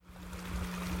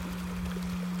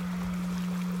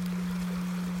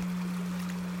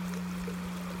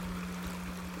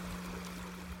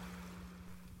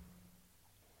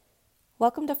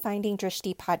Welcome to Finding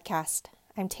Drishti podcast.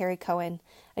 I'm Terry Cohen,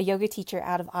 a yoga teacher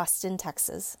out of Austin,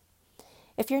 Texas.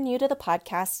 If you're new to the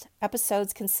podcast,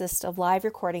 episodes consist of live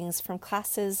recordings from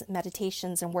classes,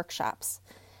 meditations, and workshops.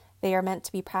 They are meant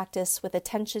to be practiced with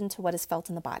attention to what is felt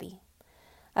in the body.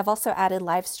 I've also added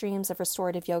live streams of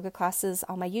restorative yoga classes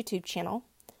on my YouTube channel.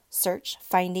 Search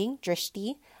Finding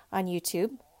Drishti on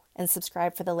YouTube and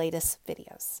subscribe for the latest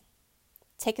videos.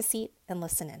 Take a seat and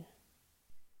listen in.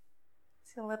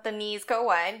 So let the knees go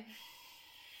wide.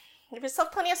 Give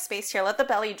yourself plenty of space here. Let the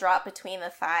belly drop between the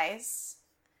thighs.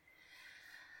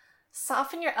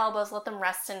 Soften your elbows. Let them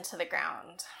rest into the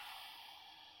ground.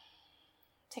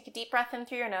 Take a deep breath in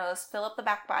through your nose. Fill up the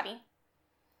back body.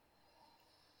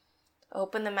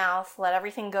 Open the mouth. Let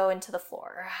everything go into the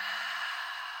floor.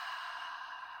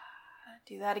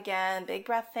 Do that again. Big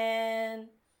breath in.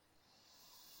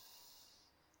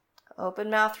 Open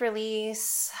mouth,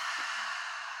 release.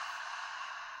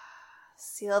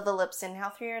 Seal the lips. Inhale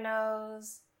through your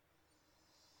nose.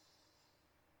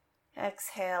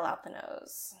 Exhale out the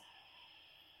nose.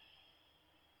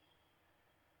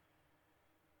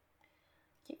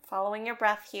 Keep following your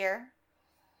breath here.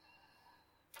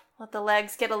 Let the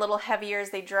legs get a little heavier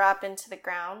as they drop into the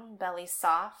ground. Belly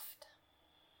soft.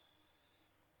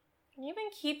 And even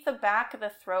keep the back of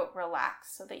the throat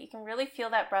relaxed so that you can really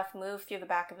feel that breath move through the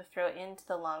back of the throat into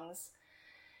the lungs.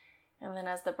 And then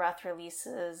as the breath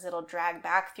releases, it'll drag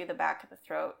back through the back of the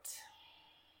throat.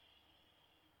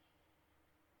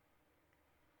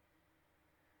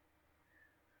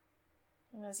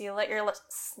 And as you let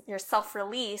yourself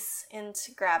release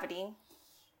into gravity,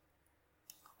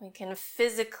 we can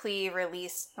physically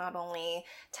release not only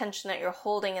tension that you're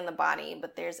holding in the body,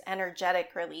 but there's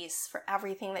energetic release for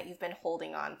everything that you've been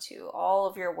holding on to, all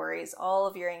of your worries, all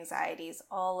of your anxieties,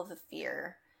 all of the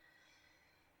fear.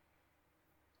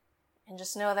 And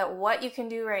just know that what you can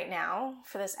do right now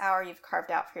for this hour you've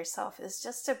carved out for yourself is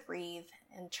just to breathe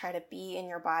and try to be in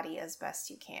your body as best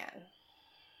you can.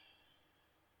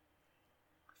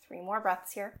 3 more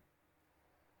breaths here.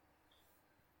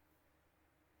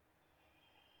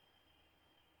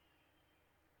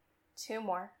 Two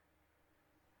more.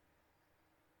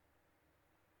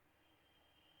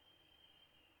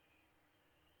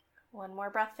 One more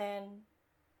breath in.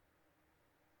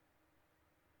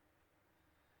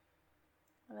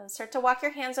 And then start to walk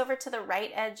your hands over to the right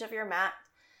edge of your mat.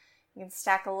 You can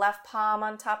stack a left palm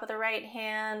on top of the right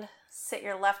hand. Sit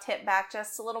your left hip back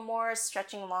just a little more,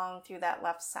 stretching long through that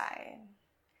left side.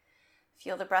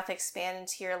 Feel the breath expand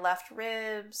into your left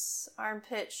ribs,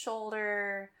 armpit,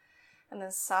 shoulder, and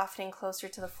then softening closer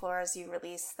to the floor as you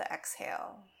release the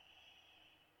exhale.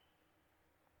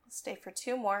 Stay for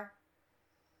 2 more.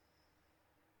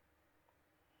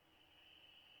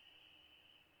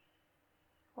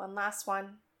 One last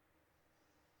one.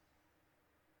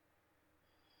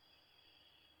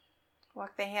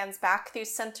 Walk the hands back through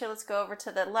center. Let's go over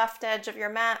to the left edge of your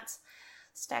mat.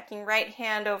 Stacking right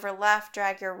hand over left.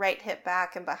 Drag your right hip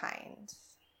back and behind.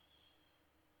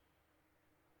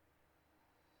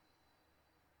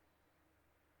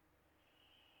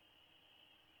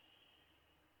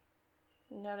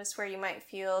 Notice where you might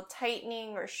feel tightening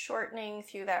or shortening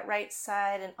through that right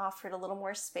side and offer it a little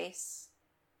more space.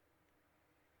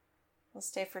 We'll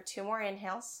stay for 2 more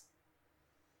inhales.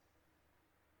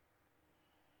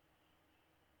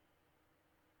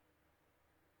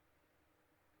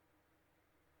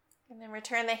 And then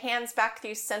return the hands back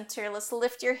through center. Let's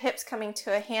lift your hips, coming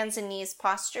to a hands and knees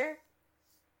posture.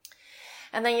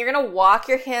 And then you're going to walk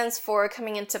your hands forward,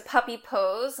 coming into puppy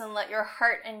pose, and let your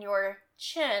heart and your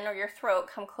chin or your throat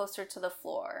come closer to the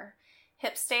floor.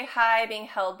 Hips stay high, being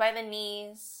held by the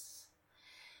knees.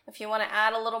 If you want to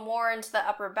add a little more into the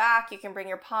upper back, you can bring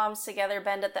your palms together,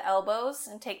 bend at the elbows,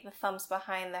 and take the thumbs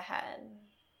behind the head.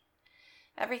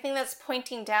 Everything that's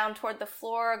pointing down toward the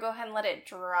floor, go ahead and let it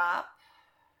drop.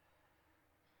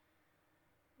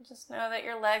 Just know that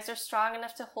your legs are strong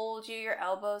enough to hold you, your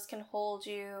elbows can hold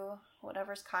you,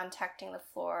 whatever's contacting the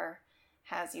floor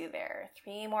has you there.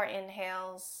 3 more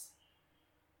inhales.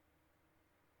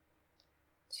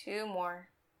 2 more.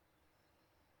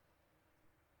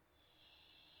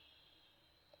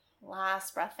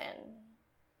 Last breath in.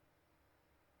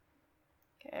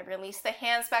 Okay, release the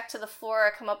hands back to the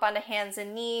floor. Come up onto hands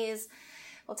and knees.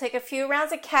 We'll take a few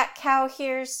rounds of cat-cow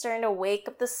here, starting to wake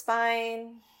up the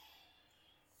spine.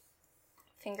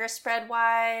 Fingers spread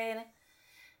wide.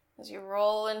 As you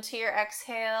roll into your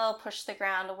exhale, push the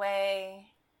ground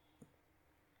away.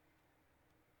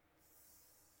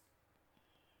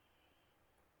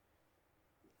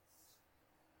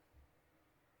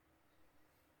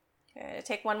 Good.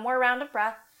 Take 1 more round of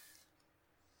breath.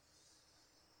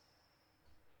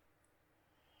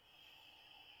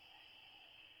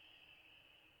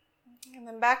 And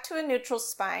then back to a neutral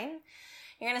spine.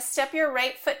 You're going to step your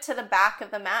right foot to the back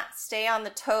of the mat, stay on the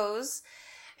toes,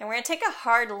 and we're going to take a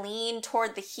hard lean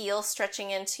toward the heel, stretching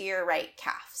into your right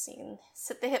calf. So you can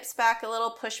sit the hips back a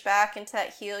little, push back into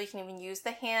that heel. You can even use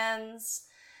the hands.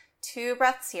 2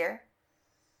 breaths here.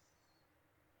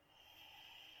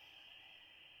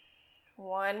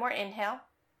 1 more inhale.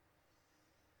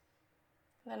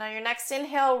 Then on your next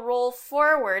inhale, roll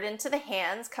forward into the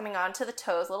hands, coming onto the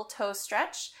toes, little toe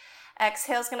stretch.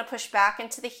 Exhale is going to push back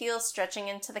into the heels, stretching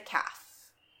into the calf.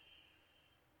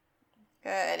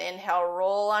 Good. Inhale,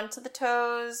 roll onto the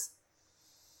toes.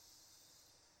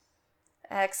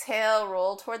 Exhale,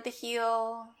 roll toward the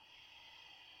heel.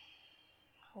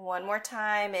 1 more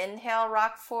time. Inhale,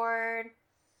 rock forward.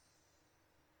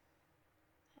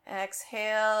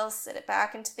 Exhale, sit it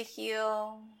back into the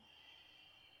heel.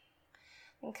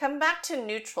 And come back to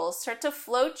neutral. Start to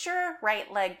float your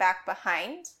right leg back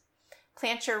behind.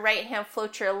 Plant your right hand,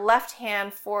 float your left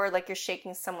hand forward like you're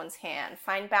shaking someone's hand.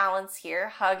 Find balance here.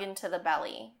 Hug into the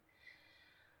belly.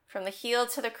 From the heel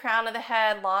to the crown of the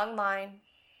head, long line.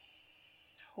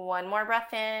 1 more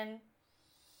breath in.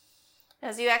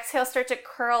 As you exhale, start to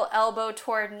curl elbow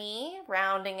toward knee,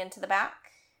 rounding into the back.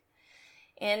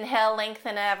 Inhale,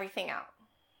 lengthen everything out.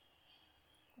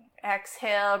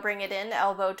 Exhale, bring it in,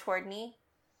 elbow toward knee.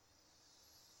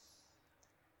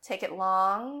 Take it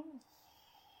long.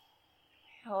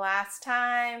 Last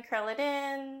time, curl it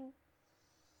in.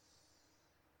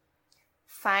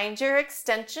 Find your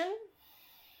extension.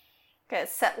 Good.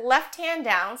 Set left hand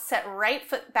down, set right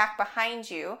foot back behind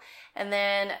you, and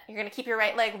then you're going to keep your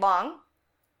right leg long.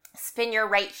 Spin your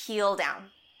right heel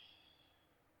down.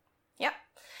 Yep.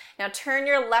 Now turn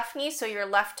your left knee so your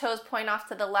left toes point off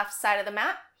to the left side of the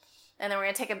mat. And then we're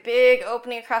going to take a big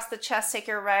opening across the chest, take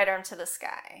your right arm to the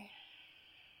sky.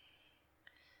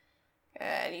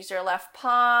 Good. Use your left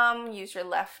palm, use your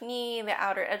left knee, the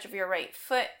outer edge of your right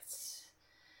foot.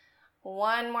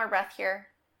 1 more breath here.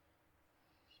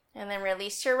 And then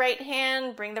release your right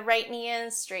hand, bring the right knee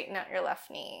in, straighten out your left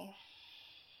knee.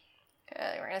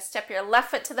 Good. We're going to step your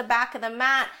left foot to the back of the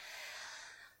mat.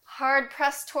 Hard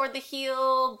press toward the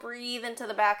heel, breathe into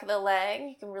the back of the leg.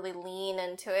 You can really lean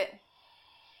into it.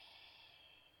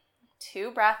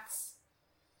 2 breaths.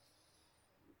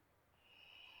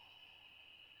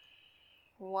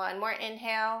 1 more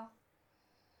inhale.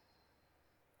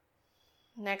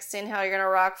 Next inhale, you're going to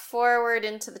rock forward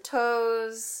into the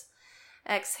toes.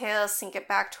 Exhale, sink it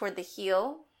back toward the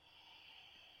heel.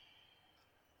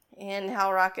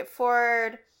 Inhale, rock it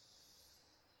forward.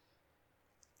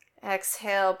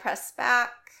 Exhale, press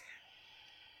back.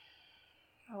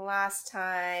 Last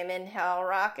time, inhale,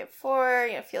 rock it forward.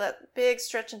 You know, feel that big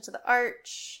stretch into the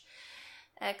arch.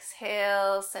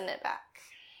 Exhale, send it back.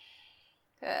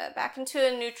 Good. Back into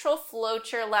a neutral.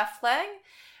 Float your left leg.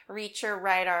 Reach your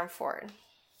right arm forward.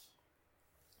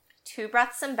 2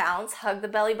 breaths in balance. Hug the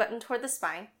belly button toward the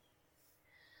spine.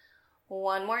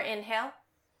 1 more inhale.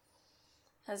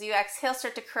 As you exhale,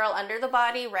 start to curl under the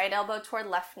body. Right elbow toward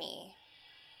left knee.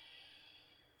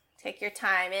 Take your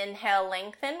time. Inhale,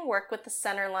 lengthen. Work with the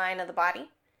center line of the body.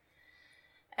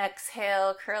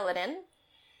 Exhale, curl it in.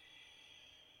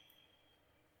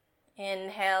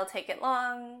 Inhale, take it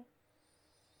long.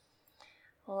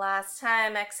 Last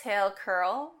time, exhale,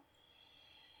 curl.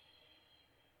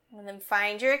 And then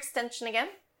find your extension again.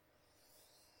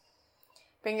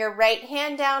 Bring your right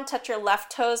hand down, touch your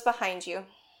left toes behind you.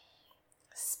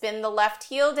 Spin the left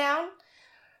heel down.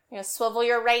 You're going to swivel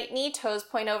your right knee, toes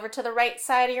point over to the right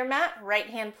side of your mat. Right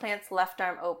hand plants, left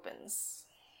arm opens.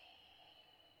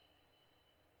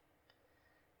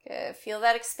 Good. Feel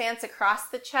that expanse across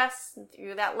the chest and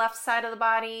through that left side of the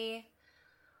body.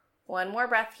 1 more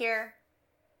breath here.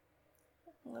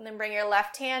 And then bring your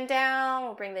left hand down.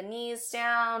 We'll bring the knees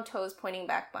down, toes pointing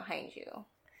back behind you.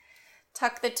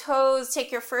 Tuck the toes,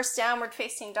 take your first downward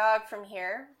facing dog from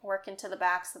here. Work into the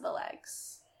backs of the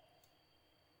legs.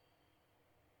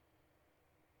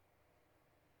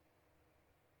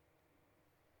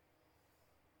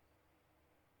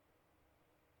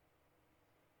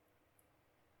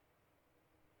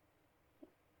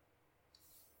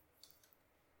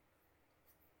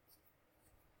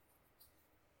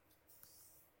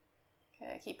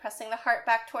 Good. Keep pressing the heart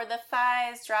back toward the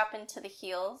thighs, drop into the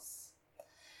heels.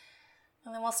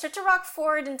 And then we'll start to rock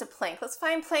forward into plank. Let's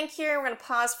find plank here. We're going to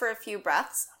pause for a few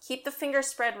breaths. Keep the fingers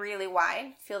spread really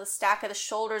wide. Feel the stack of the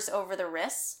shoulders over the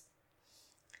wrists.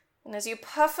 And as you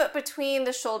puff up between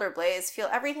the shoulder blades, feel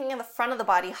everything in the front of the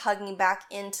body hugging back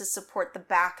in to support the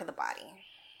back of the body.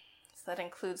 So that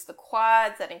includes the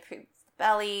quads, that includes the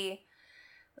belly,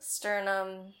 the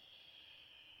sternum.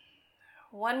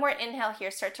 One more inhale here.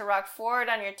 Start to rock forward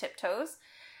on your tiptoes.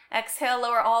 Exhale,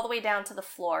 lower all the way down to the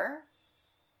floor.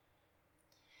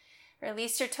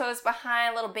 Release your toes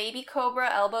behind, little baby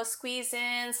cobra, elbow squeeze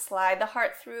in, slide the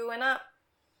heart through and up.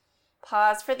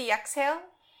 Pause for the exhale.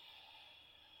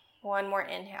 One more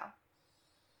inhale.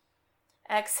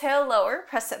 Exhale, lower,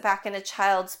 press it back into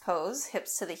child's pose,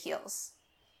 hips to the heels.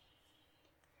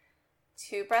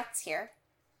 2 breaths here.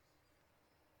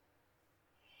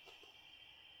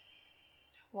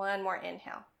 One more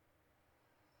inhale.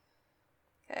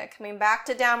 Good, coming back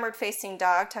to downward facing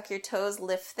dog, tuck your toes,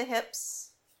 lift the hips.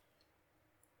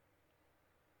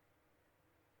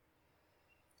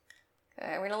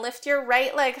 Good, we're going to lift your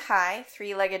right leg high,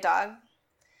 3-legged dog.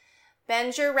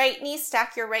 Bend your right knee,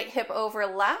 stack your right hip over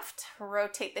left,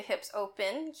 rotate the hips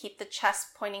open, keep the chest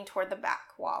pointing toward the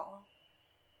back wall.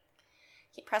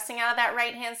 Keep pressing out of that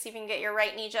right hand, see if you can get your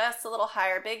right knee just a little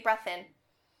higher. Big breath in.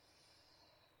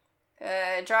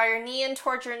 Good, draw your knee in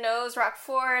towards your nose, rock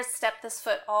forward, step this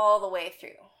foot all the way through.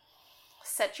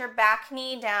 Set your back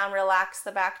knee down, relax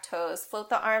the back toes, float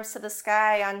the arms to the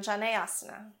sky,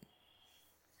 Anjaneyasana.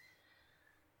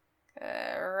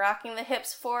 Good. Rocking the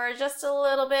hips forward just a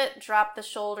little bit. Drop the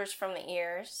shoulders from the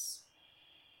ears.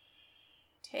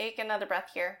 Take another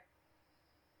breath here.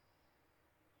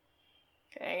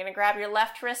 Okay, you're going to grab your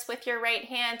left wrist with your right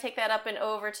hand. Take that up and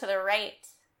over to the right.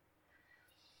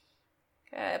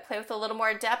 Good. Play with a little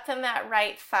more depth in that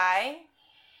right thigh.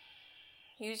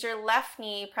 Use your left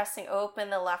knee, pressing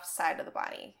open the left side of the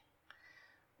body.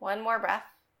 One more breath.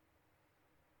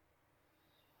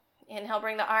 Inhale,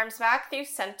 bring the arms back through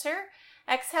center.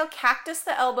 Exhale, cactus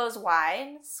the elbows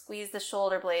wide. Squeeze the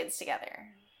shoulder blades together.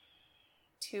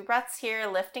 2 breaths here,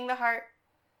 lifting the heart.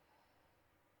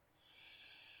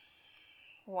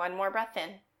 One more breath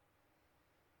in.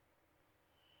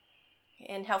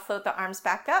 Inhale, float the arms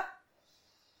back up.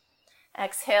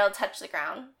 Exhale, touch the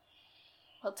ground.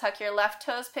 We'll tuck your left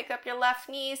toes, pick up your left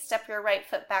knee, step your right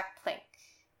foot back, plank.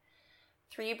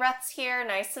 3 breaths here,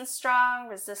 nice and strong.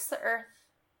 Resist the earth.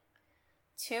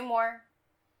 2 more.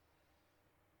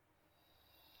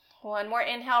 One more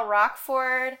inhale, rock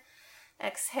forward.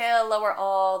 Exhale, lower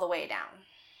all the way down.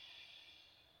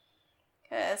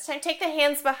 Good. This time, take the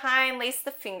hands behind, lace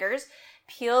the fingers,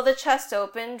 peel the chest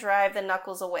open, drive the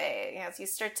knuckles away. As you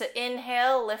start to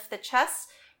inhale, lift the chest,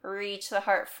 reach the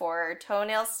heart forward.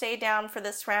 Toenails stay down for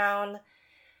this round.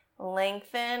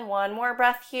 Lengthen. One more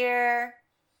breath here.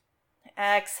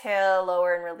 Exhale,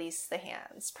 lower and release the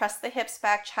hands. Press the hips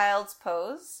back, child's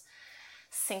pose.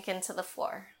 Sink into the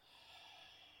floor.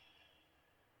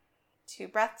 2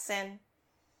 breaths in.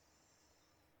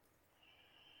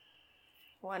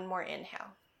 One more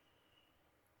inhale.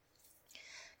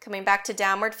 Coming back to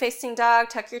downward facing dog,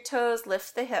 tuck your toes,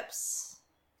 lift the hips.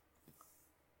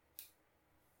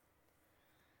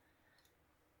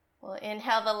 We'll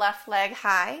inhale the left leg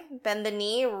high, bend the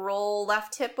knee, roll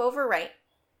left hip over right.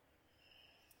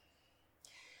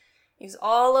 Use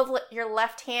all of your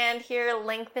left hand here,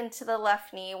 lengthen to the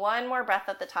left knee. One more breath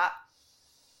at the top.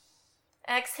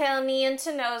 Exhale, knee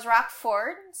into nose, rock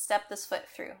forward, step this foot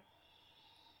through.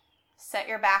 Set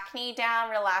your back knee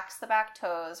down, relax the back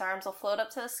toes. Arms will float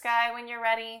up to the sky when you're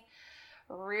ready.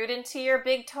 Root into your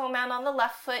big toe mound on the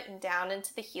left foot and down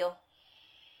into the heel.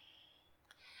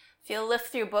 Feel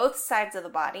lift through both sides of the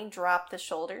body. Drop the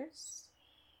shoulders.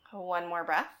 One more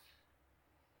breath.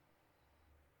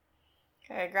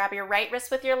 Okay, grab your right wrist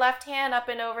with your left hand up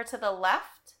and over to the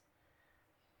left.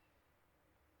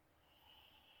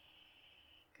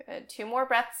 Good. 2 more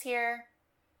breaths here.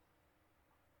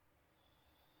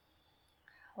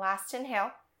 Last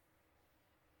inhale.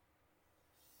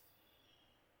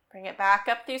 Bring it back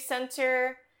up through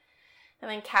center. And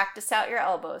then cactus out your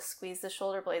elbows. Squeeze the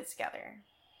shoulder blades together.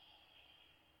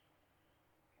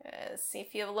 Good. See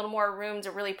if you have a little more room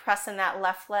to really press in that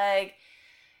left leg.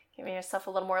 Giving yourself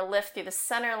a little more lift through the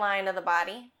center line of the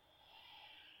body.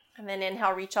 And then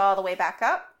inhale, reach all the way back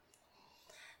up.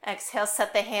 Exhale,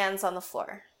 set the hands on the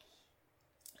floor.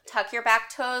 Tuck your back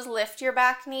toes, lift your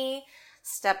back knee,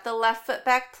 step the left foot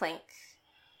back, plank.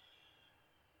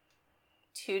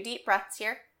 2 deep breaths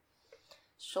here.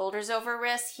 Shoulders over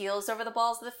wrists, heels over the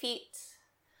balls of the feet.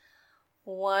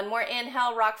 One more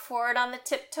inhale, rock forward on the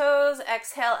tiptoes.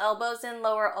 Exhale, elbows in,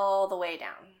 lower all the way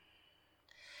down.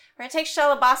 We're going to take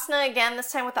Shalabhasana again,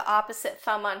 this time with the opposite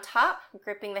thumb on top,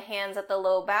 gripping the hands at the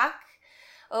low back.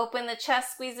 Open the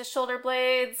chest, squeeze the shoulder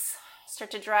blades.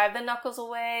 Start to drive the knuckles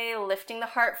away, lifting the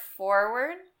heart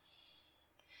forward.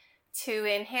 2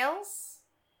 inhales.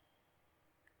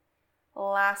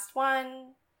 Last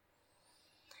one.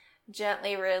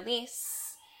 Gently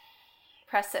release.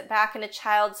 Press it back into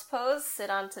child's pose. Sit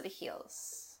onto the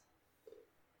heels.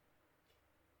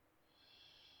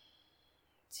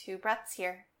 2 breaths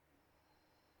here.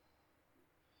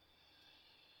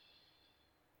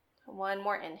 1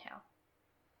 more inhale.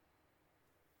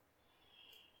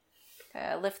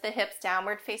 Good. Lift the hips,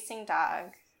 downward facing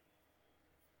dog.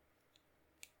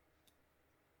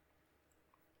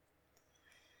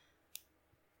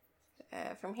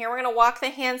 From here, we're going to walk the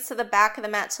hands to the back of the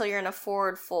mat till you're in a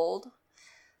forward fold.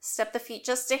 Step the feet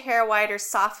just a hair wider,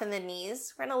 soften the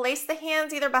knees. We're going to lace the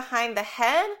hands either behind the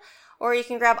head, or you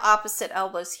can grab opposite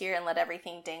elbows here and let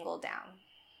everything dangle down.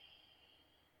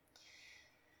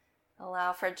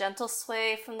 Allow for a gentle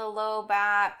sway from the low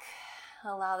back.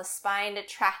 Allow the spine to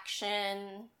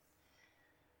traction.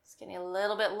 It's getting a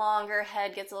little bit longer,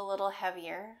 head gets a little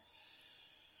heavier.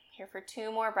 Here for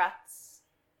 2 more breaths.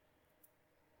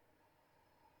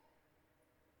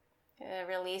 Good.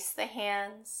 Release the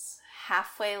hands.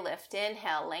 Halfway lift.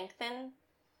 Inhale, lengthen.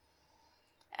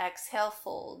 Exhale,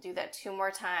 fold. Do that 2 more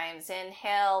times.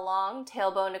 Inhale, long,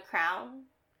 tailbone to crown.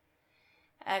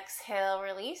 Exhale,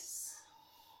 release.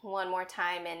 1 more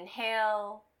time.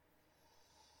 Inhale.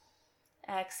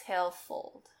 Exhale,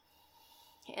 fold.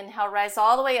 Inhale, rise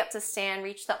all the way up to stand.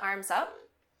 Reach the arms up.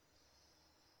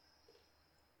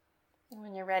 And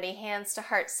when you're ready, hands to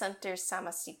heart center,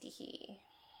 Samasthiti.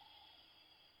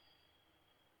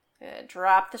 Good.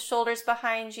 Drop the shoulders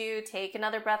behind you. Take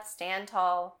another breath. Stand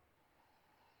tall.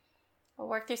 We'll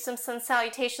work through some sun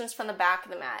salutations from the back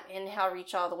of the mat. Inhale,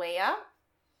 reach all the way up.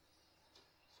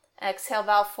 Exhale,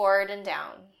 bow forward and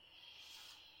down.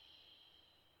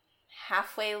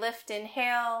 Halfway lift,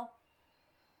 inhale.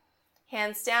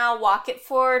 Hands down, walk it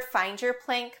forward. Find your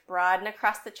plank. Broaden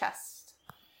across the chest.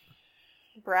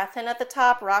 Breath in at the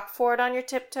top. Rock forward on your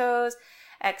tiptoes.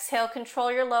 Exhale,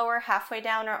 control your lower. Halfway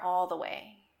down or all the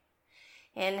way.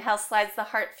 Inhale, slides the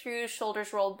heart through,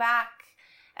 shoulders roll back.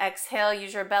 Exhale,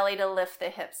 use your belly to lift the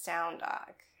hips, down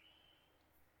dog.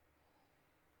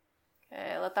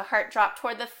 Okay, let the heart drop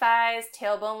toward the thighs,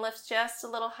 tailbone lifts just a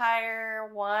little higher.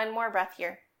 1 more breath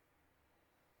here.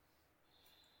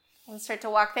 And start to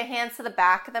walk the hands to the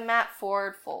back of the mat,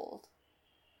 forward fold.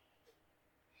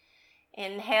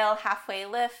 Inhale, halfway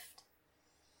lift.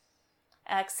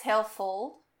 Exhale,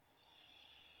 fold.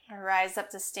 Rise up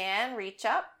to stand, reach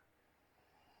up.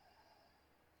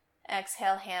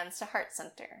 Exhale, hands to heart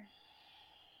center.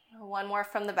 1 more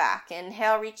from the back.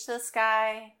 Inhale, reach to the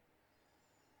sky.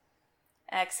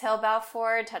 Exhale, bow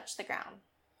forward, touch the ground.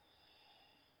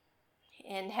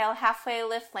 Inhale, halfway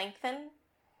lift, lengthen.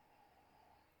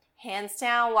 Hands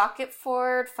down, walk it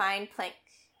forward, find plank.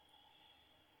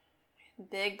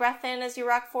 Big breath in as you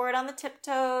rock forward on the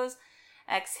tiptoes.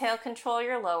 Exhale, control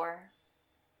your lower.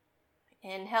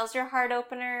 Inhale's your heart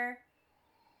opener.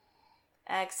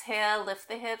 Exhale, lift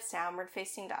the hips, downward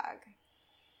facing dog.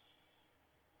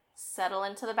 Settle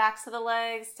into the backs of the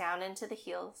legs, down into the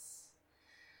heels.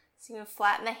 So you can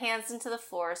flatten the hands into the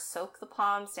floor, soak the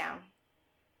palms down.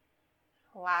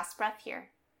 Last breath here.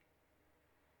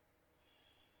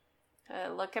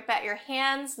 Good. Look up at your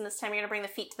hands, and this time you're going to bring the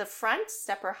feet to the front,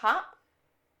 step or hop.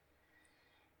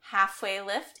 Halfway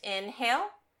lift, inhale.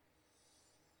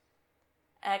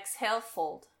 Exhale,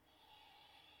 fold.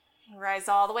 Rise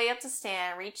all the way up to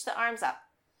stand. Reach the arms up.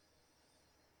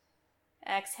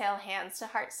 Exhale, hands to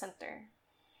heart center.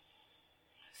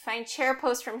 Find chair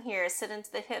pose from here. Sit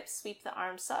into the hips, sweep the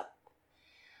arms up.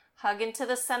 Hug into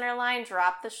the center line.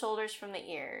 Drop the shoulders from the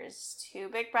ears. 2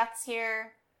 big breaths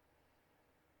here.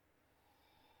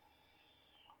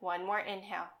 1 more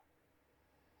inhale.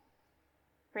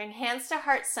 Bring hands to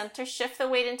heart center. Shift the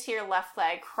weight into your left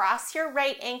leg. Cross your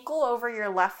right ankle over your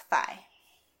left thigh.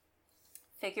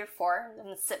 Figure 4, and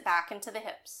then sit back into the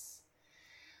hips.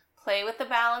 Play with the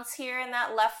balance here in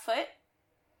that left foot.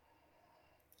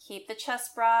 Keep the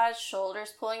chest broad,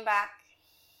 shoulders pulling back.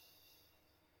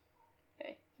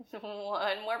 Okay.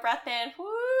 1 more breath in. Woo,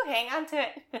 hang on to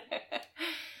it.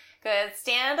 Good.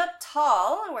 Stand up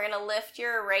tall, and we're going to lift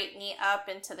your right knee up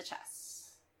into the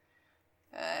chest.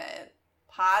 Good.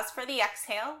 Pause for the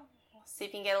exhale. See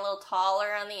if you can get a little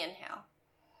taller on the inhale.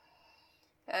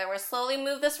 Good. We're slowly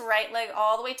move this right leg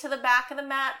all the way to the back of the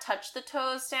mat. Touch the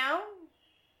toes down.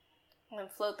 And then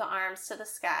float the arms to the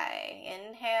sky.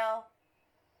 Inhale.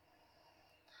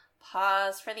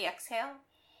 Pause for the exhale.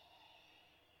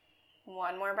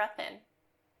 1 more breath in.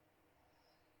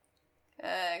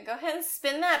 Good. Go ahead and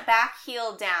spin that back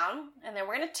heel down, and then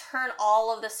we're going to turn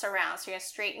all of this around. So you're going to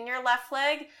straighten your left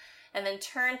leg, and then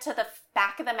turn to the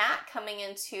back of the mat, coming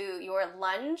into your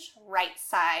lunge, right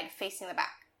side facing the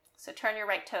back. So turn your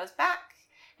right toes back,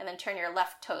 and then turn your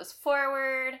left toes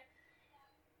forward.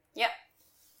 Yep.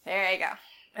 There you go.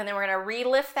 And then we're going to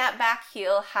re-lift that back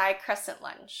heel, high crescent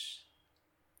lunge.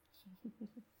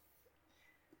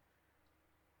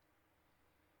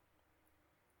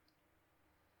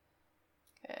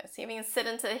 Good. See if you can sit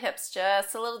into the hips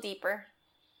just a little deeper.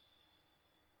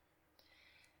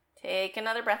 Take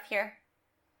another breath here.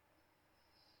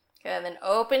 Good. Then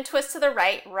open twist to the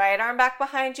right. Right arm back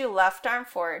behind you, left arm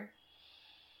forward.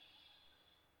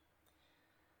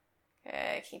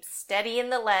 Good. Keep steady in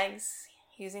the legs,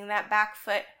 using that back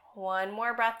foot. One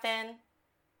more breath in.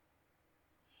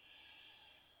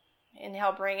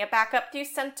 Inhale, bring it back up through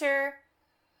center.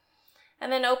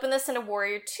 And then open this into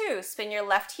Warrior Two. Spin your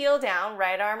left heel down.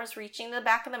 Right arm is reaching the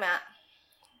back of the mat.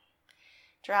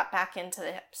 Drop back into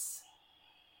the hips.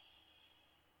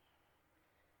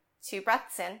 2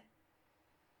 breaths in.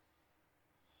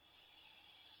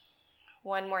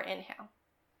 One more inhale.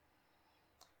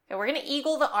 Okay, we're going to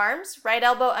eagle the arms. Right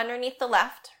elbow underneath the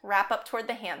left. Wrap up toward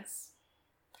the hands.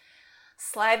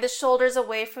 Slide the shoulders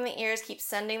away from the ears. Keep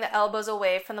sending the elbows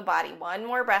away from the body. One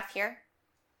more breath here.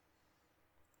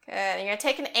 Good. And you're going to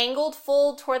take an angled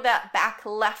fold toward that back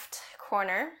left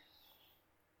corner.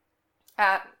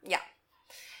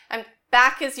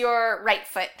 Back is your right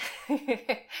foot.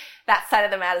 That side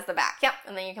of the mat is the back. Yep.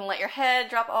 And then you can let your head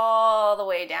drop all the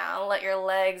way down. Let your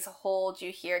legs hold you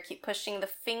here. Keep pushing the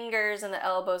fingers and the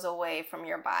elbows away from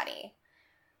your body.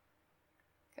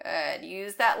 Good.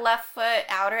 Use that left foot,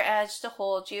 outer edge to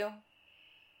hold you.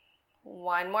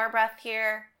 One more breath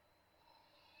here.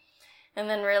 And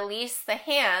then release the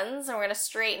hands. And we're going to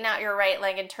straighten out your right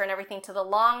leg and turn everything to the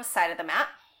long side of the mat.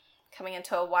 Coming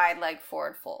into a wide leg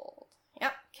forward fold.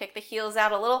 Yep. Kick the heels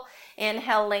out a little.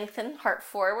 Inhale, lengthen, heart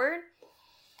forward.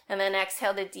 And then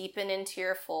exhale to deepen into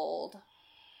your fold.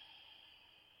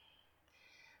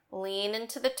 Lean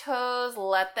into the toes.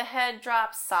 Let the head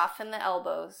drop. Soften the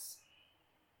elbows.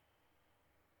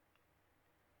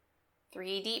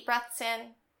 3 deep breaths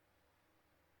in.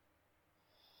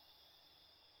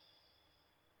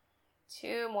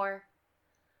 2 more.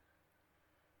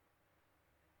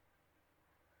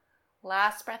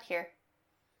 Last breath here.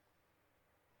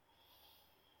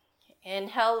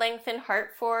 Inhale, lengthen, heart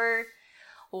forward.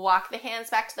 Walk the hands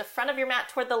back to the front of your mat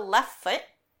toward the left foot.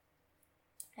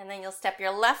 And then you'll step your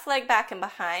left leg back and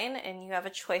behind, and you have a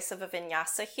choice of a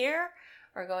vinyasa here,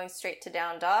 or going straight to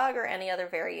down dog, or any other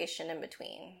variation in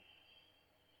between.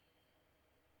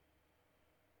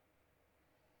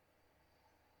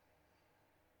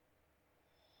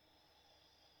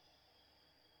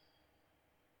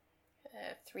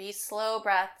 Good. 3 slow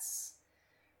breaths,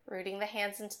 rooting the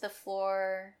hands into the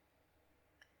floor.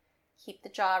 Keep the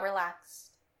jaw relaxed.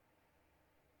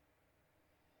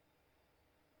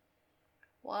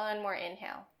 1 more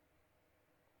inhale.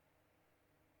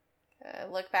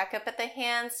 Good. Look back up at the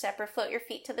hands. Step or float your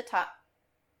feet to the top.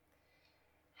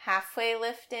 Halfway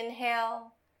lift,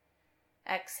 inhale.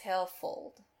 Exhale,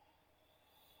 fold.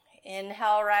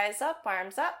 Inhale, rise up,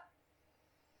 arms up.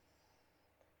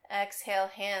 Exhale,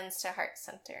 hands to heart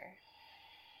center.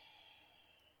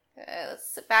 Good. Let's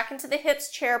sit back into the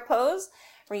hips, chair pose.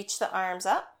 Reach the arms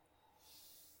up.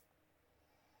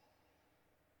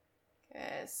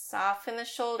 Good. Soften the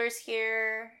shoulders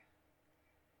here.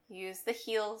 Use the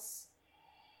heels.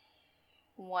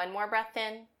 1 more breath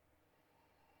in.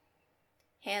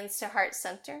 Hands to heart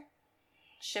center.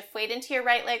 Shift weight into your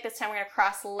right leg. This time we're going to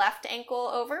cross left ankle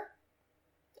over.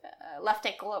 Left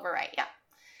ankle over right, yeah.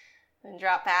 Then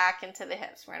drop back into the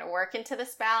hips. We're going to work into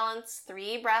this balance.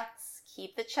 3 breaths.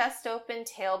 Keep the chest open,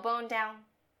 tailbone down.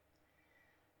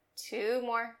 2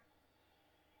 more.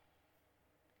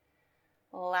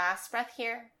 Last breath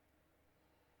here.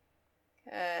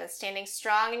 Good. Standing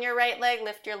strong in your right leg.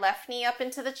 Lift your left knee up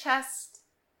into the chest.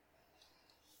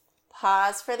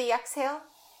 Pause for the exhale.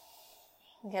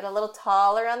 Get a little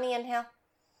taller on the inhale.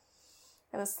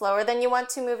 And slower than you want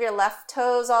to, move your left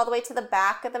toes all the way to the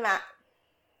back of the mat.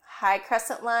 High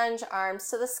crescent lunge, arms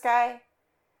to the sky.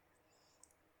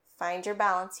 Find your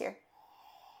balance here.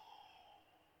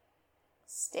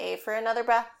 Stay for another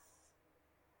breath.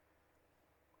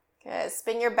 Good.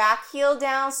 Spin your back heel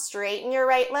down, straighten your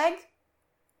right leg.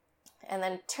 And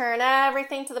then turn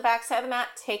everything to the back side of the mat,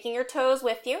 taking your toes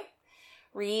with you.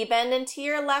 Rebend into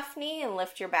your left knee and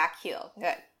lift your back heel.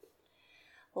 Good.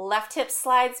 Left hip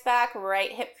slides back,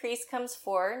 right hip crease comes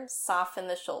forward. Soften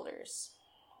the shoulders.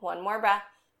 1 more breath.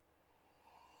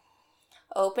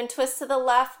 Open twist to the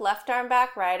left, left arm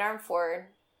back, right arm forward.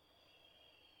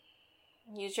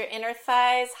 Use your inner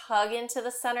thighs, hug into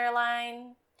the center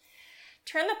line.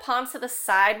 Turn the palms to the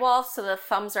side wall so the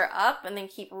thumbs are up, and then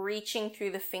keep reaching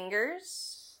through the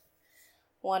fingers.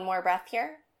 1 more breath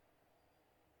here.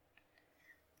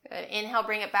 Good. Inhale,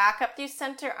 bring it back up through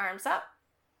center, arms up.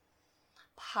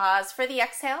 Pause for the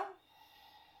exhale.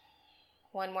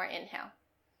 One more inhale.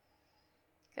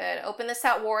 Good. Open this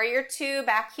out, warrior two.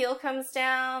 Back heel comes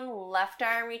down. Left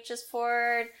arm reaches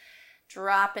forward.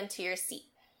 Drop into your seat.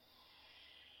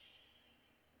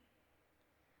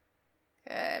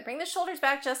 Good. Bring the shoulders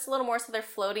back just a little more so they're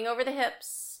floating over the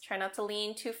hips. Try not to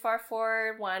lean too far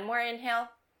forward. One more inhale.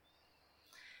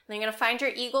 Then you're going to find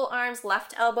your eagle arms,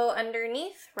 left elbow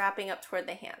underneath, wrapping up toward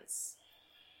the hands.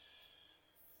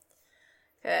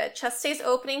 Good. Chest stays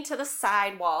opening to the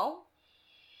side wall.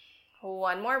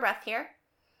 One more breath here.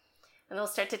 And then we'll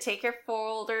start to take your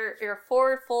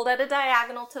forward fold at a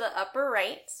diagonal to the upper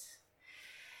right.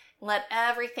 Let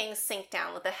everything sink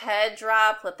down. Let the head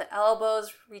drop. Let the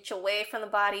elbows reach away from the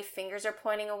body. Fingers are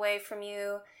pointing away from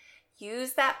you.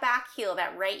 Use that back heel,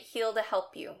 that right heel to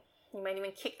help you. You might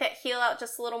even kick that heel out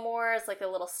just a little more as like a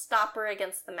little stopper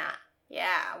against the mat.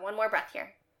 Yeah, one more breath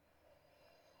here.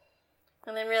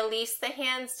 And then release the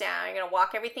hands down. You're going to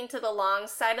walk everything to the long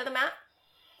side of the mat.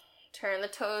 Turn the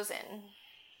toes in.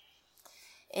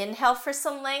 Inhale for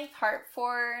some length, heart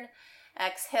forward.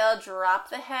 Exhale, drop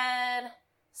the head.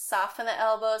 Soften the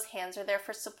elbows. Hands are there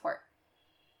for support.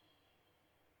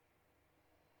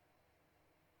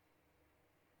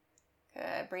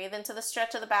 Good. Breathe into the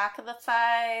stretch of the back of the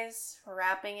thighs,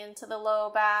 wrapping into the low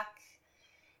back.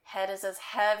 Head is as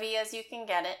heavy as you can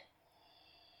get it.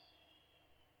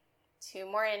 Two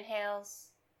more inhales.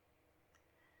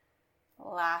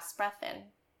 Last breath in.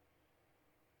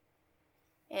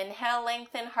 Inhale,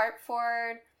 lengthen, heart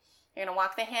forward. You're going to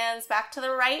walk the hands back to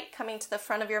the right, coming to the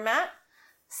front of your mat.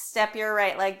 Step your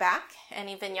right leg back,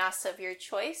 any vinyasa of your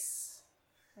choice.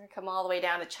 Or come all the way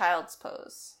down to child's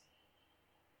pose.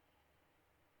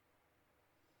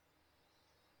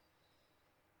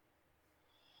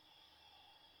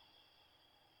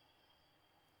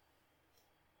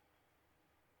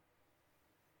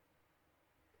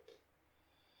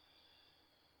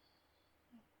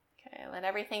 Okay, let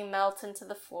everything melt into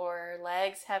the floor.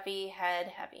 Legs heavy,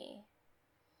 head heavy.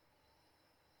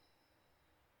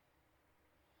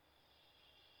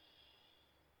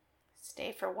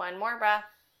 Stay for one more breath.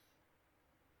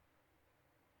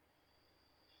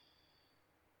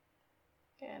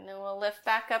 Okay, and then we'll lift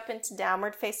back up into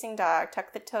downward facing dog.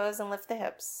 Tuck the toes and lift the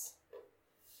hips.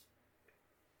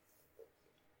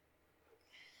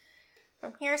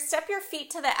 From here, step your feet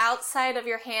to the outside of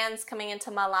your hands, coming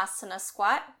into Malasana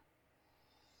squat.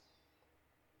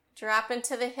 Drop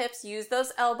into the hips. Use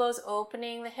those elbows,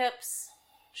 opening the hips.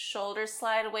 Shoulders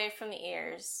slide away from the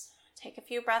ears. Take a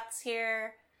few breaths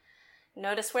here.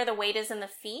 Notice where the weight is in the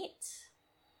feet.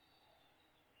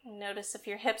 Notice if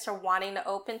your hips are wanting to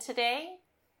open today.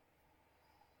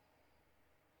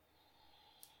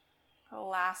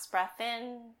 Last breath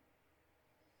in.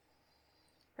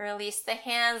 Release the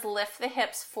hands, lift the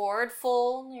hips, forward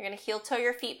fold. You're going to heel toe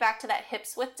your feet back to that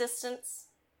hips width distance.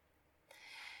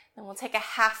 Then we'll take a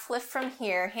half lift from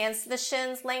here. Hands to the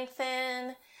shins,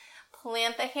 lengthen.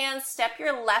 Plant the hands, step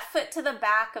your left foot to the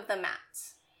back of the mat.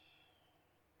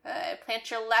 Good.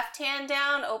 Plant your left hand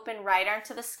down, open right arm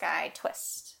to the sky,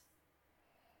 twist.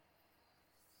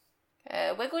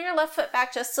 Good. Wiggle your left foot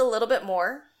back just a little bit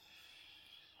more.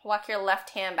 Walk your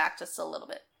left hand back just a little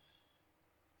bit.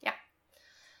 Yeah.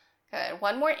 Good.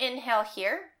 One more inhale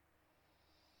here.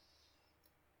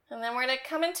 And then we're going to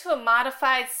come into a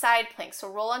modified side plank. So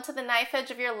roll onto the knife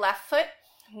edge of your left foot.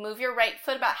 Move your right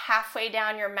foot about halfway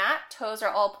down your mat. Toes are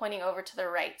all pointing over to the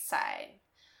right side.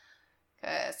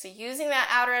 Good. So using that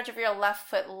outer edge of your left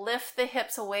foot, lift the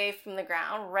hips away from the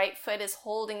ground. Right foot is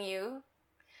holding you.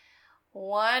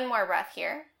 One more breath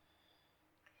here.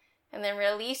 And then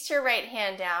release your right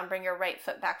hand down. Bring your right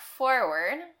foot back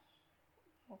forward.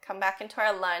 We'll come back into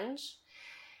our lunge.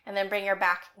 And then bring your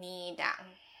back knee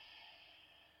down.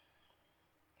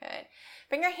 Good.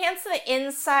 Bring your hands to the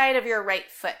inside of your right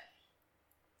foot.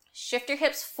 Shift your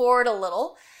hips forward a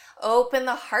little. Open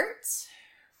the heart,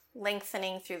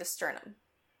 lengthening through the sternum.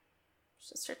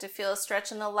 So start to feel a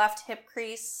stretch in the left hip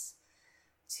crease.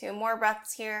 Two more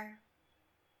breaths here.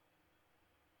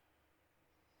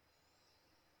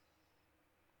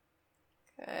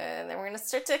 Good. And then we're going to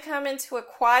start to come into a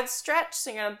quad stretch. So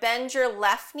you're going to bend your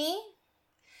left knee.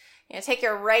 You're going to take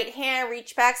your right hand,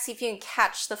 reach back, see if you can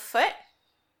catch the foot.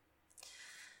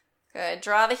 Good.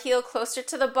 Draw the heel closer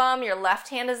to the bum. Your left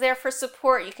hand is there for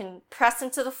support. You can press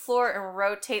into the floor and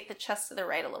rotate the chest to the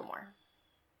right a little more.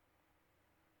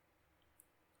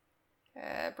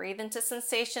 Good. Breathe into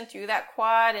sensation through that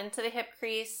quad, into the hip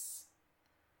crease.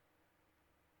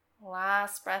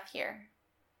 Last breath here.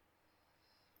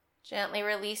 Gently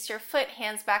release your foot,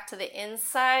 hands back to the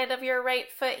inside of your right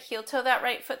foot. Heel toe that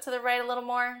right foot to the right a little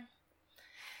more.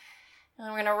 And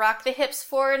we're going to rock the hips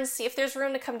forward and see if there's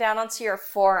room to come down onto your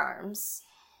forearms.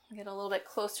 Get a little bit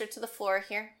closer to the floor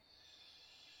here.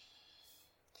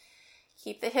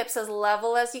 Keep the hips as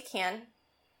level as you can.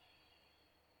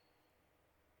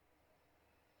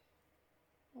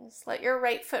 Just let your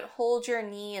right foot hold your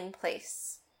knee in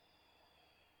place.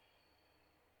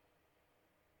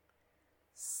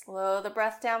 Slow the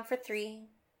breath down for 3.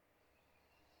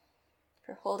 If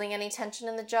you're holding any tension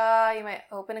in the jaw, you might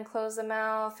open and close the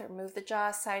mouth or move the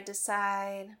jaw side to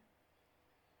side.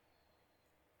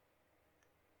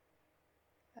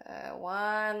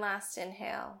 One last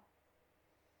inhale.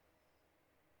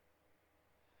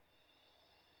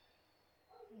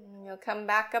 And you'll come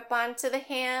back up onto the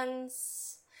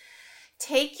hands.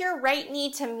 Take your right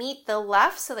knee to meet the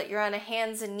left so that you're on a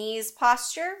hands and knees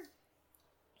posture.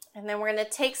 And then we're going to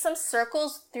take some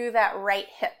circles through that right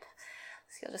hip.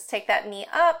 So you'll just take that knee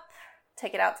up,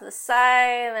 take it out to the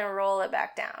side, and then roll it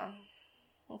back down.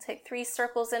 We'll take 3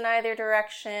 circles in either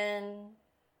direction.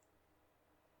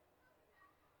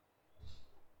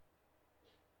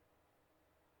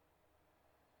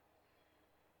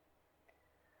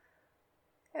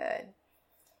 Good.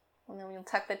 And then we'll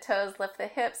tuck the toes, lift the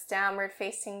hips, downward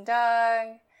facing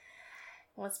dog.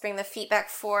 Let's bring the feet back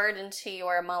forward into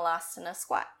your Malasana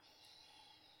squat.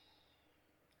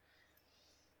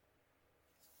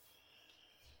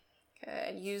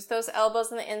 Good. Use those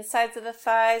elbows on the insides of the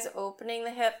thighs, opening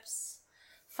the hips.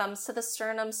 Thumbs to the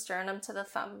sternum, sternum to the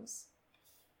thumbs.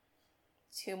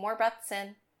 2 more breaths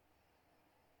in.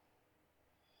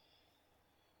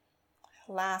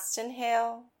 Last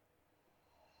inhale.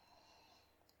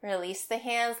 Release the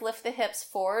hands, lift the hips,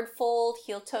 forward fold,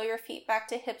 heel toe your feet back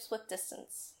to hips with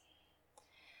distance.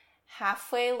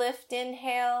 Halfway lift,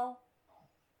 inhale.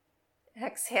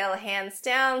 Exhale, hands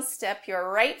down, step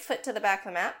your right foot to the back of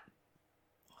the mat.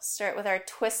 Start with our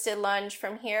twisted lunge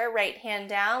from here. Right hand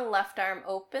down, left arm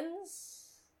opens.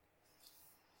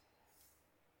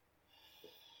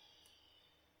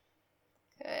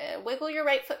 Good. Wiggle your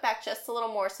right foot back just a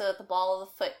little more so that the ball of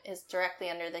the foot is directly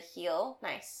under the heel.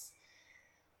 Nice.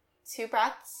 2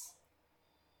 breaths.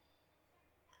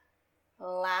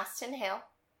 Last inhale.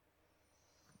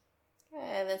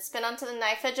 And then spin onto the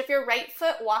knife edge of your right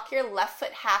foot. Walk your left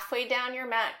foot halfway down your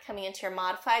mat, coming into your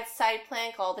modified side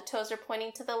plank. All the toes are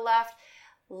pointing to the left.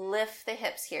 Lift the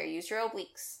hips here. Use your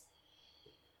obliques.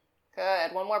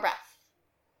 Good. 1 more breath.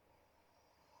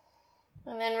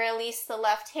 And then release the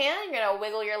left hand. You're going to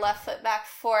wiggle your left foot back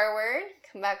forward.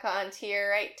 Come back onto your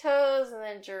right toes and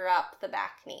then drop the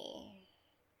back knee.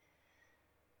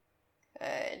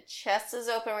 Good. Chest is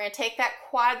open. We're going to take that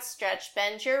quad stretch.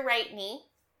 Bend your right knee.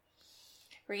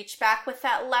 Reach back with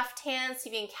that left hand, see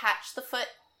if you can catch the foot.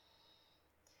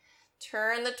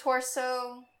 Turn the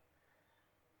torso.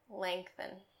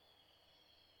 Lengthen.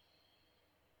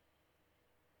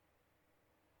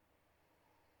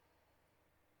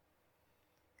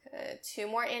 Good. 2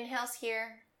 more inhales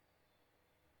here.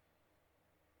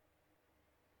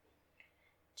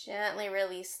 Gently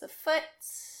release the foot.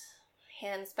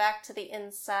 Hands back to the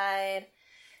inside.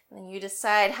 And then you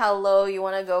decide how low you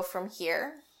want to go from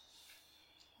here.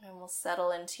 And we'll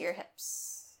settle into your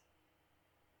hips.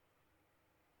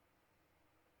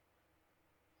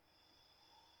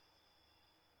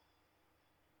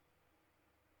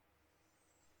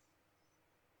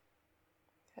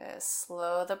 Good.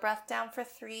 Slow the breath down for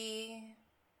 3.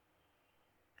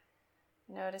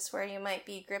 Notice where you might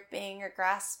be gripping or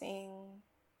grasping.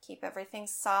 Keep everything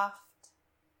soft.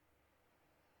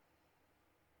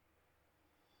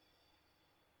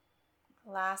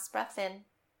 Last breath in.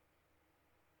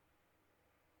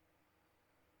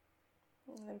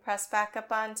 And then press back up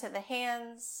onto the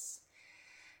hands.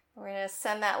 We're going to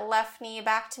send that left knee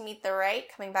back to meet the right,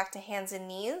 coming back to hands and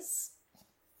knees.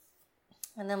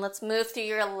 And then let's move through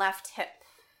your left hip.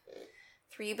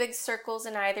 3 big circles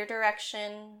in either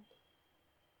direction.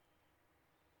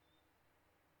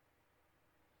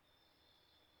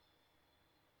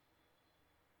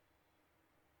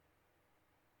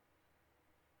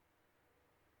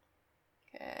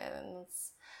 Good. And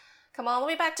let's come all the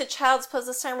way back to child's pose.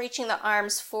 This time reaching the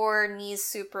arms forward, knees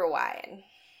super wide.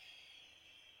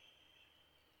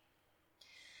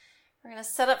 We're going to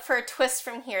set up for a twist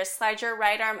from here. Slide your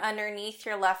right arm underneath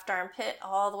your left armpit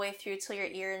all the way through till your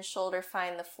ear and shoulder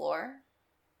find the floor.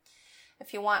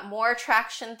 If you want more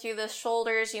traction through the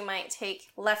shoulders, you might take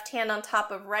left hand on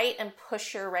top of right and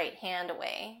push your right hand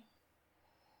away.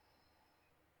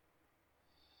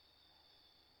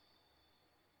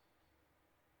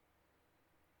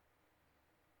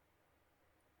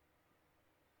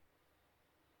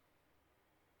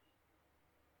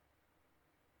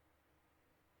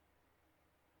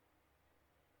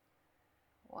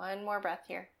 One more breath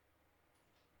here.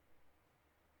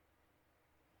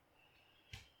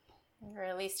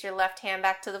 Release your left hand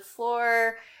back to the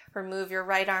floor. Remove your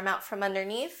right arm out from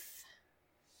underneath.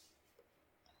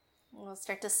 We'll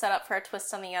start to set up for a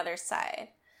twist on the other side.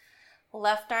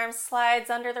 Left arm slides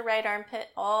under the right armpit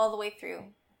all the way through.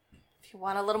 If you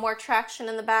want a little more traction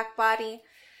in the back body,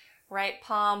 right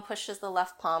palm pushes the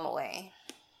left palm away.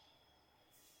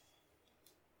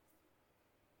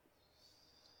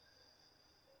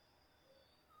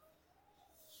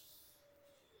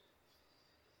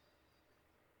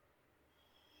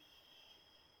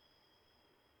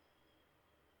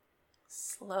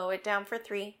 Slow it down for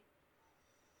 3.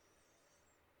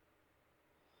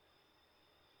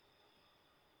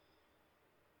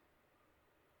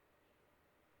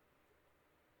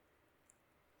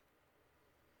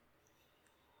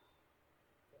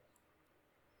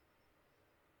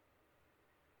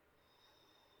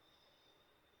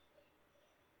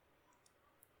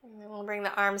 And then we'll bring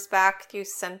the arms back through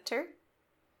center.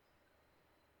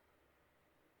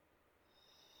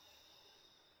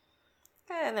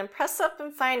 Good, and then press up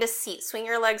and find a seat. Swing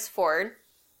your legs forward.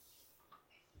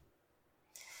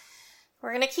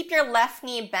 We're going to keep your left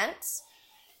knee bent.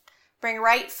 Bring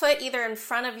right foot either in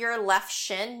front of your left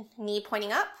shin, knee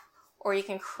pointing up, or you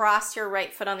can cross your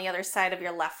right foot on the other side of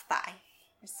your left thigh.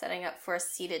 You're setting up for a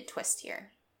seated twist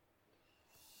here.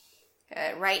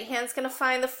 Good. Right hand's going to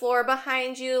find the floor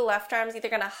behind you. Left arm's either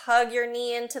going to hug your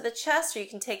knee into the chest, or you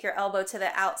can take your elbow to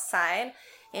the outside.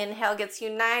 Inhale gets you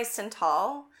nice and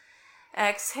tall.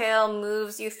 Exhale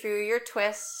moves you through your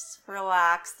twist.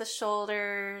 Relax the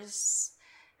shoulders.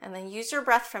 And then use your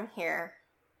breath from here.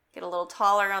 Get a little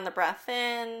taller on the breath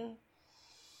in.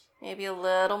 Maybe a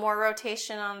little more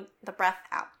rotation on the breath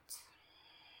out.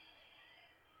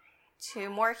 2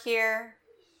 more here.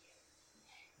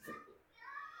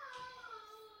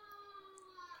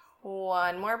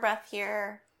 1 more breath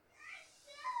here.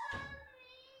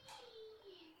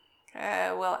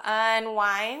 Okay, we'll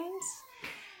unwind.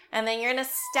 And then you're going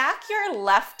to stack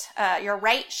your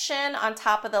right shin on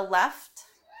top of the left,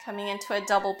 coming into a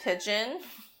double pigeon.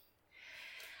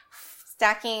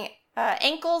 Stacking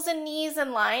ankles and knees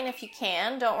in line if you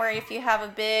can. Don't worry if you have a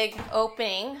big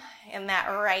opening in that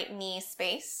right knee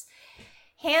space.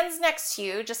 Hands next to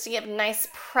you, just to get a nice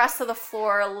press of the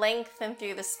floor, lengthen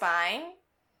through the spine.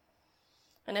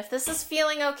 And if this is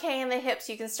feeling okay in the hips,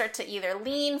 you can start to either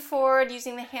lean forward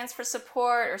using the hands for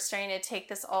support or starting to take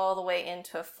this all the way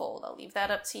into a fold. I'll leave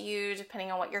that up to you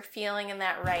depending on what you're feeling in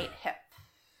that right hip.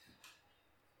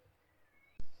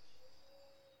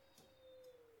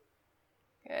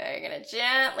 Good, you're going to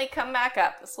gently come back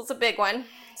up. This was a big one.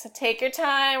 So take your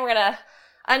time. We're going to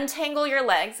untangle your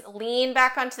legs, lean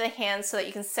back onto the hands so that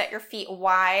you can set your feet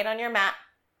wide on your mat.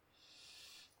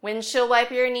 Windshield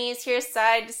wipe your knees here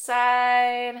side to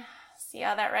side. See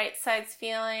how that right side's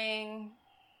feeling.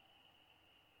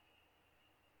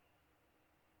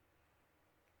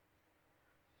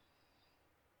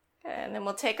 Good, and then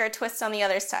we'll take our twist on the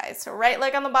other side. So right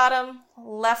leg on the bottom,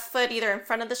 left foot either in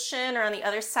front of the shin or on the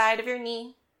other side of your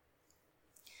knee.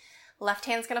 Left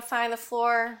hand's going to find the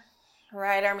floor.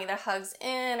 Right arm either hugs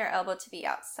in or elbow to the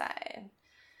outside.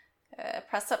 Good.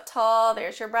 Press up tall.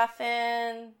 There's your breath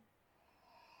in.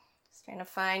 Starting to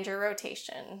find your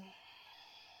rotation.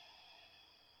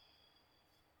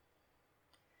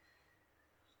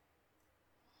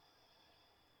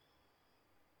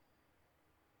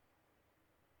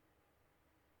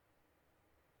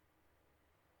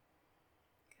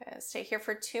 Good. Stay here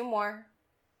for 2 more.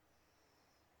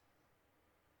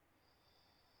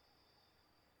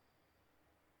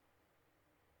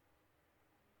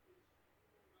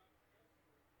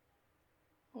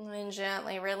 And then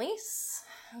gently release.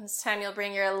 This time you'll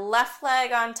bring your left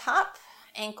leg on top,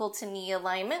 ankle to knee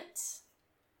alignment.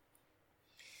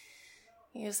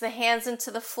 Use the hands into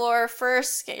the floor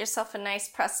first. Get yourself a nice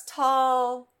press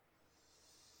tall.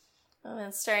 And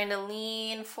then starting to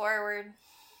lean forward.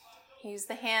 Use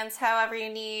the hands however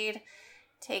you need.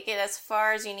 Take it as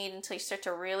far as you need until you start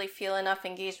to really feel enough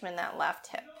engagement in that left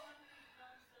hip.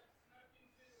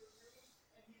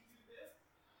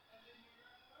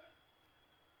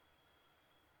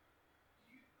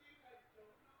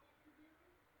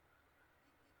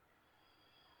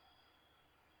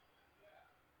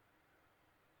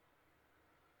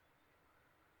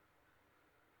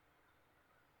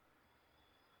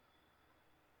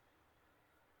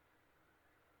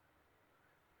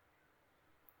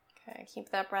 Okay, keep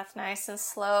that breath nice and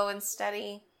slow and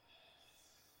steady.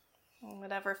 And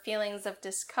whatever feelings of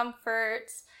discomfort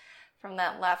from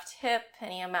that left hip,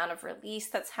 any amount of release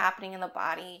that's happening in the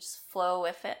body, just flow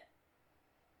with it.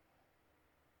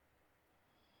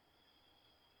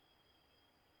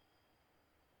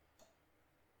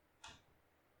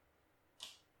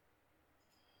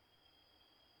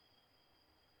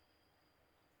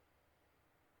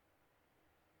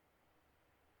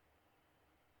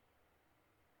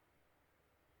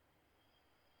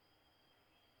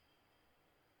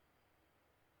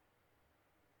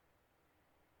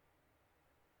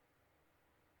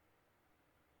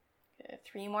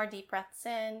 Get 3 more deep breaths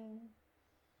in.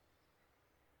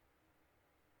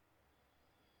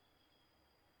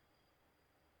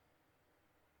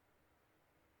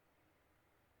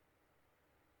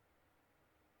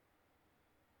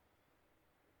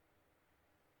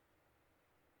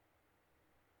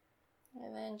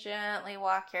 And then gently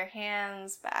walk your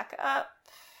hands back up.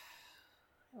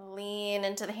 Lean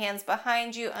into the hands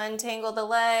behind you, untangle the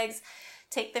legs,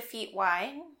 take the feet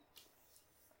wide.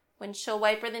 Windshield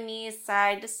wiper the knees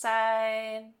side to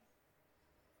side.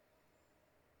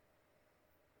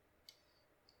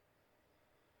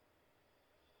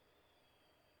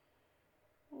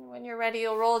 And when you're ready,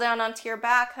 you'll roll down onto your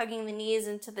back, hugging the knees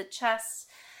into the chest.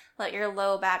 Let your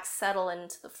low back settle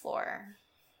into the floor.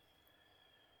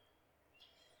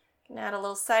 You can add a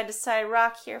little side to side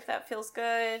rock here if that feels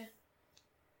good.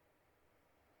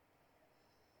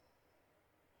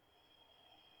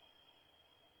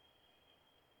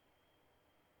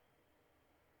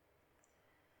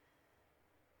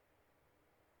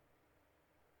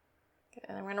 Good.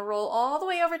 And then we're going to roll all the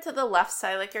way over to the left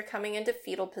side like you're coming into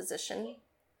fetal position.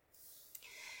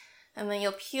 And then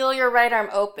you'll peel your right arm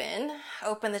open.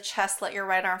 Open the chest, let your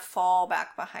right arm fall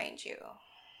back behind you.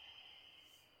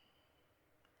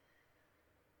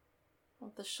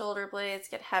 Let the shoulder blades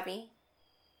get heavy.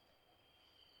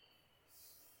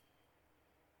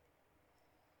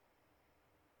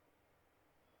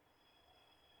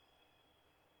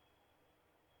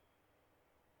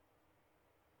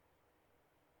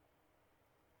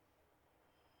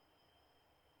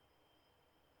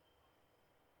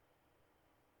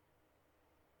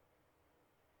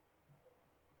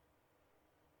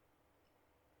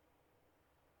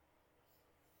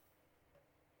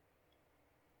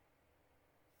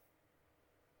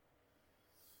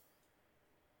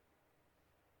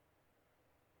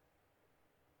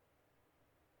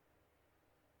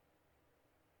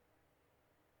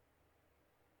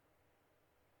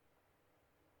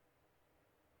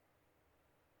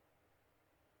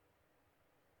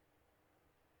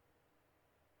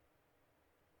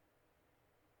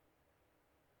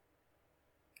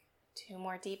 Two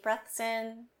more deep breaths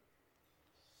in.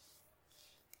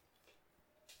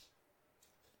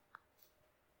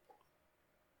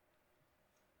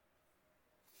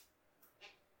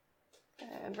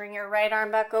 And bring your right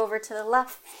arm back over to the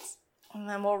left. And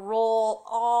then we'll roll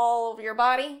all over your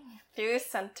body through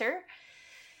center.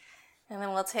 And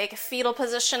then we'll take a fetal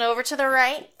position over to the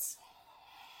right.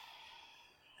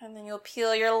 And then you'll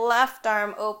peel your left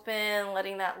arm open,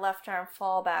 letting that left arm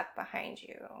fall back behind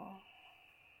you.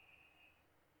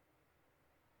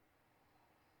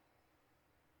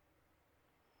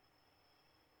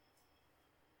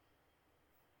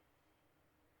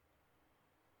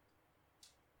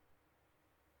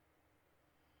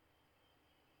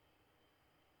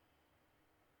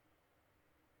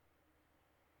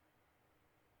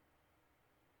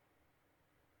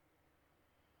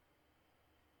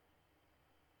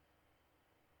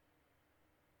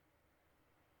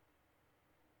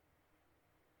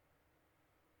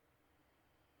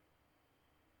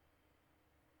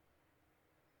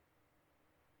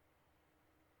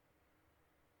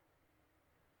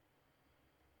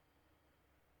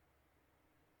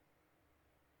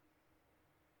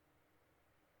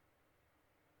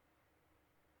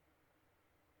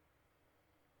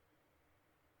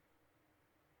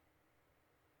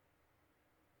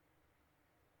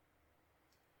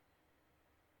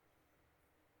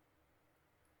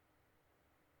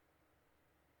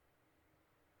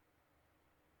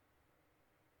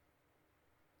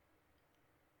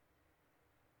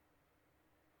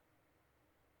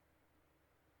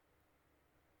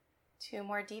 Two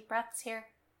more deep breaths here.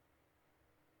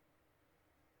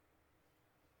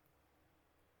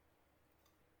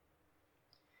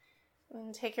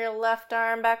 And take your left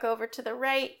arm back over to the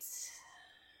right.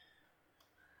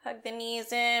 Hug the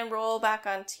knees in, roll back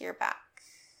onto your back.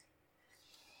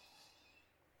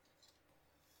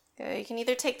 Good. You can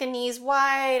either take the knees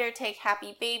wide or take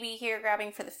happy baby here,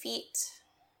 grabbing for the feet.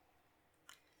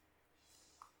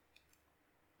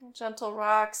 Gentle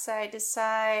rock side to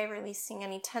side, releasing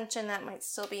any tension that might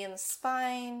still be in the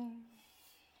spine.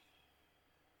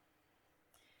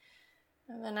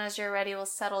 And then as you're ready, we'll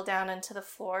settle down into the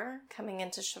floor, coming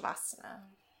into Shavasana.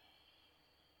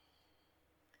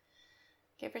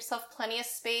 Give yourself plenty of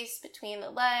space between the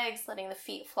legs, letting the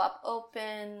feet flop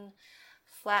open,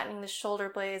 flattening the shoulder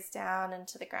blades down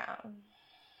into the ground.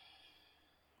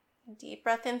 Deep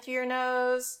breath in through your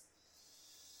nose.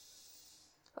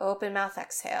 Open mouth,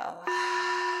 exhale.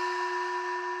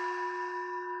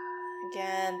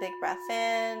 Again, big breath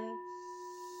in.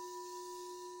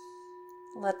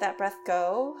 Let that breath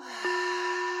go.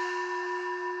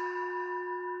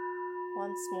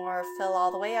 Once more, fill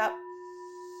all the way up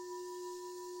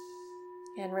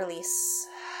and release.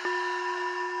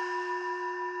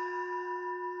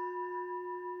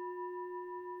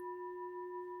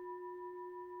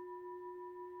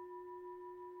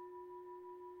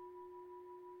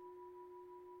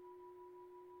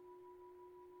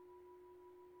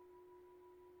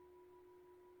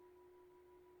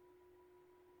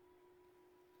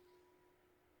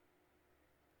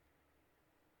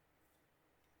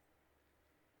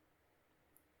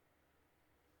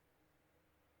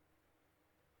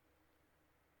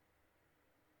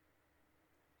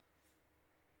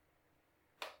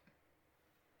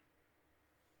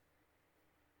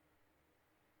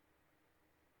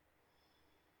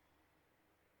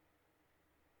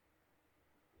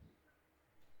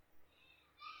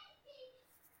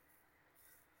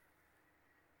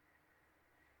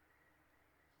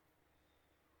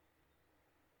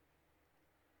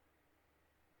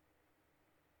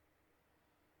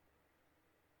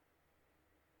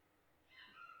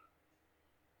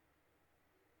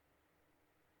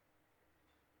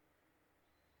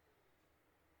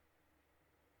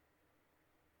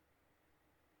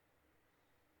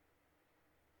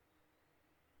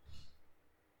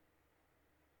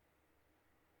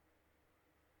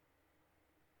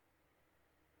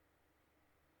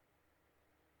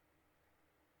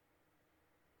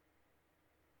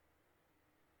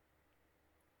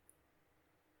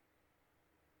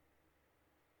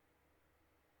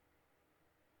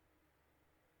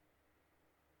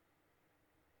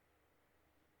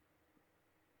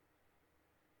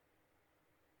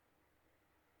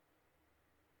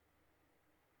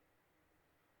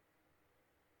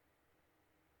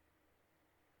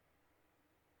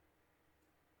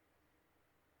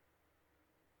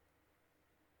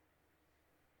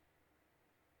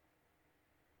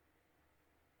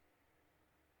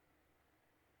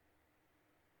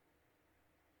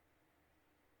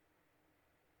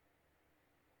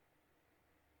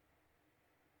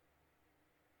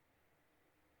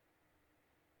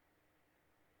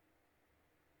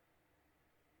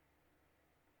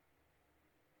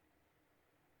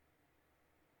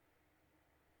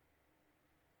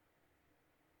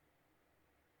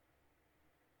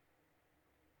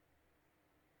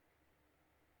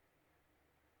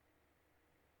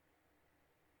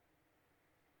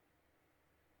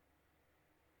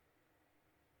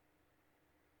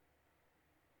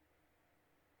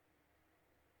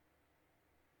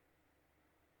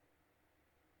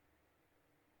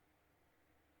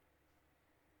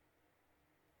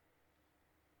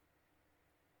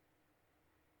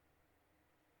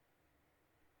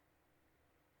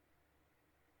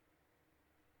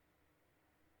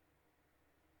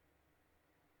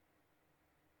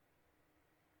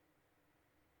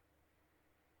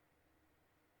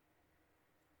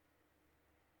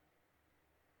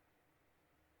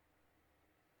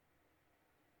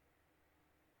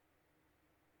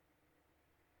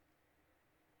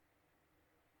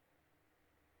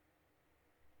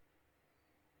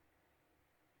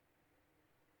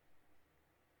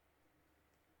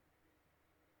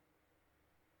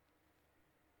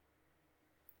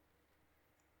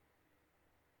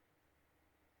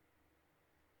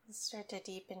 Start to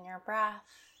deepen your breath.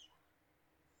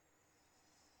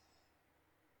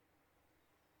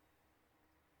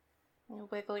 You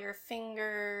wiggle your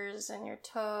fingers and your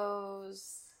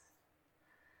toes.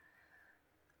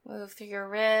 Move through your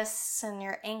wrists and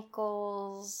your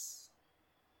ankles.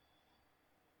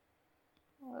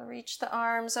 We'll reach the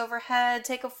arms overhead.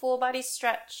 Take a full body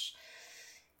stretch.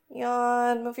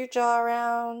 Yawn. Move your jaw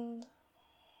around.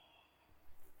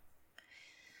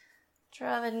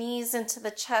 Draw the knees into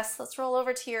the chest. Let's roll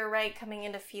over to your right, coming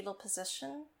into fetal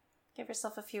position. Give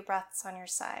yourself a few breaths on your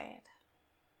side.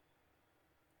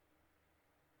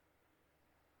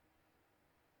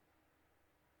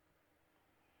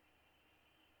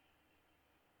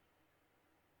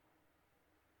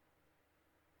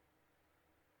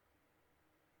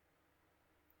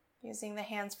 Using the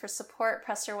hands for support,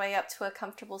 press your way up to a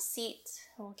comfortable seat,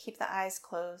 and we'll keep the eyes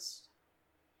closed.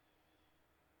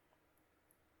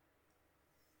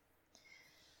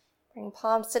 Bring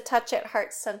palms to touch at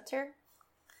heart center.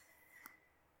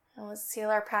 And let's seal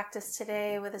our practice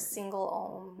today with a single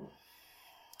Om.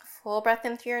 Full breath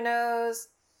in through your nose.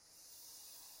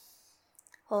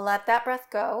 Let that breath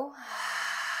go.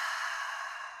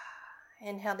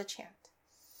 Inhale to chant.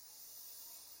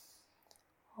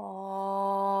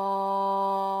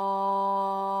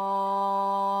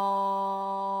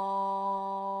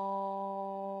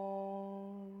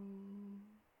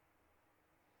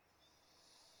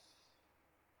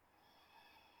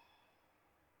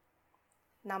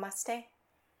 Namaste.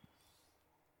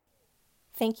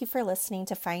 Thank you for listening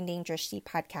to Finding Drishti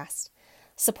podcast.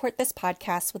 Support this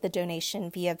podcast with a donation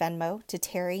via Venmo to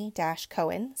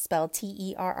Terry-Cohen, spelled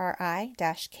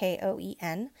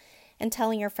Terri-Koen, and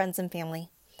telling your friends and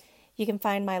family. You can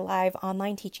find my live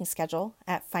online teaching schedule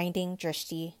at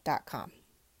findingdrishti.com.